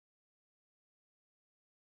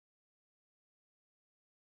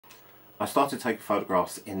I started taking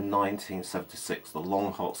photographs in 1976, the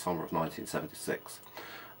long hot summer of 1976,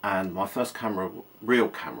 and my first real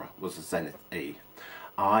camera was a Zenith E.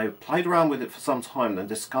 I played around with it for some time and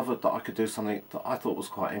discovered that I could do something that I thought was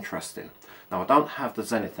quite interesting. Now I don't have the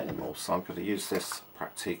Zenith anymore, so I'm going to use this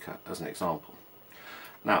Praktica as an example.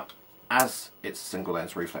 Now, as it's a single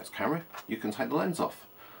lens reflex camera, you can take the lens off.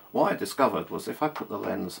 What I discovered was if I put the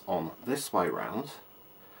lens on this way round,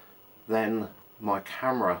 then my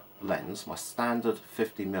camera lens, my standard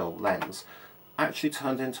 50mm lens, actually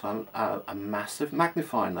turned into a massive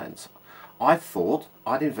magnifying lens. I thought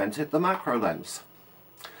I'd invented the macro lens.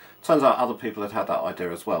 Turns out other people had that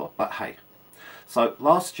idea as well, but hey. So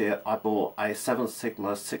last year I bought a 7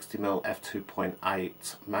 Sigma 60mm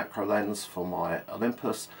f2.8 macro lens for my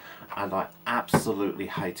Olympus, and I absolutely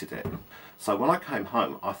hated it. So when I came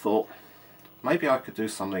home I thought maybe I could do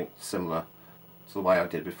something similar to the way I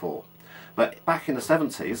did before. But back in the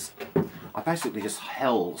 70s, I basically just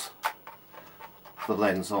held the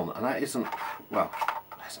lens on, and that isn't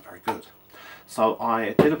very good. So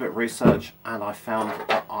I did a bit of research and I found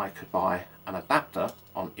that I could buy an adapter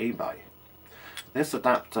on eBay. This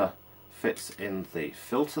adapter fits in the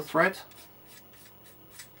filter thread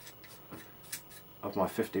of my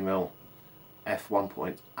 50mm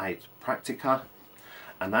f1.8 Praktica,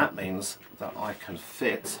 and that means that I can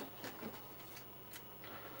fit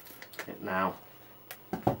it now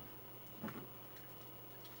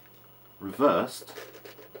reversed,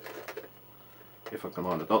 if I can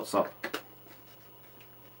line the dots up,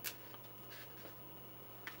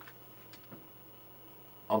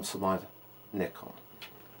 onto my Nikon.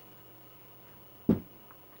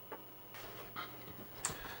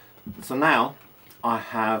 So now I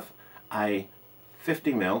have a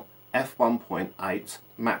 50mm f1.8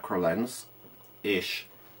 macro lens ish.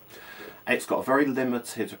 It's got a very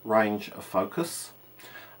limited range of focus.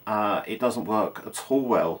 It doesn't work at all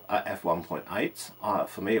well at f1.8.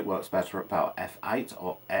 For me it works better at about f8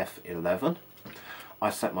 or f11. I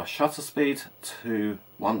set my shutter speed to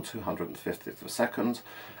 1/250th of a second,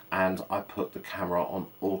 and I put the camera on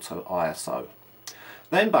auto ISO.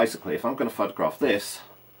 Then basically, if I'm going to photograph this,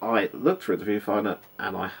 I look through the viewfinder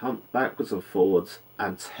and I hunt backwards and forwards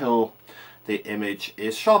until the image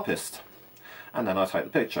is sharpest, and then I take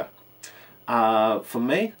the picture. For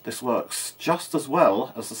me, this works just as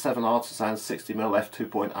well as the 7 Artisan 60mm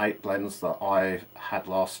f2.8 lens that I had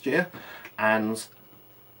last year, and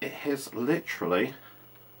it is literally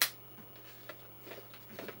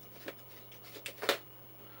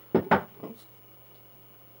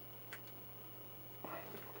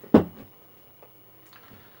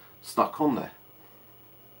stuck on there.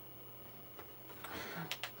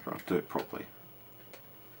 Try to do it properly.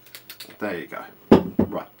 There you go.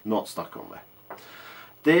 Right, not stuck on there.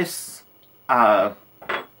 This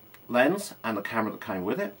lens and the camera that came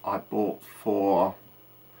with it I bought for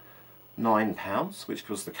 £9, which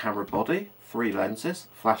was the camera body, 3 lenses,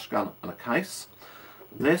 flash gun and a case.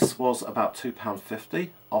 This was about £2.50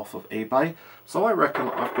 off of eBay, so I reckon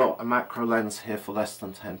I've got a macro lens here for less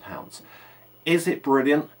than £10. Is it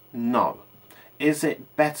brilliant? No. Is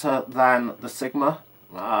it better than the Sigma?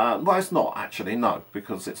 Well, it's not actually, no,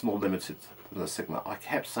 because it's more limited than the Sigma. I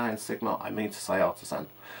kept saying Sigma, I mean to say Artisan.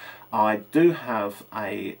 I do have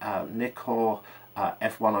a Nikkor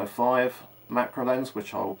f1.05 macro lens,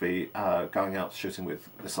 which I'll be going out shooting with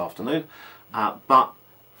this afternoon, but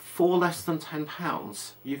for less than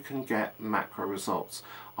 £10 you can get macro results.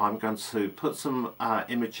 I'm going to put some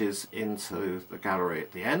images into the gallery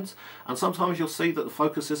at the end, and sometimes you'll see that the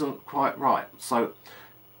focus isn't quite right, so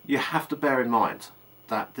you have to bear in mind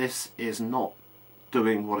that this is not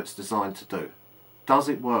doing what it's designed to do. Does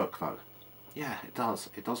it work though? Yeah, it does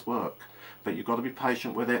work, but you've got to be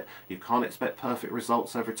patient with it. You can't expect perfect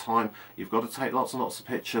results every time. You've got to take lots and lots of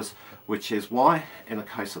pictures, which is why in the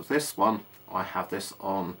case of this one I have this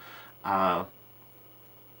on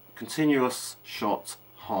continuous shot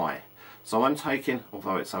high. So I'm taking,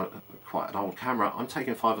 although it's quite an old camera, I'm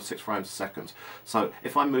taking 5 or 6 frames a second. So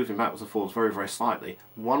if I'm moving backwards and forwards very, very slightly,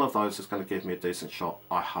 one of those is going to give me a decent shot,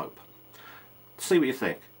 I hope. See what you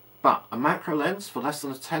think. But a macro lens for less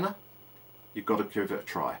than a tenner, you've got to give it a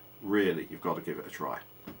try. Really, you've got to give it a try.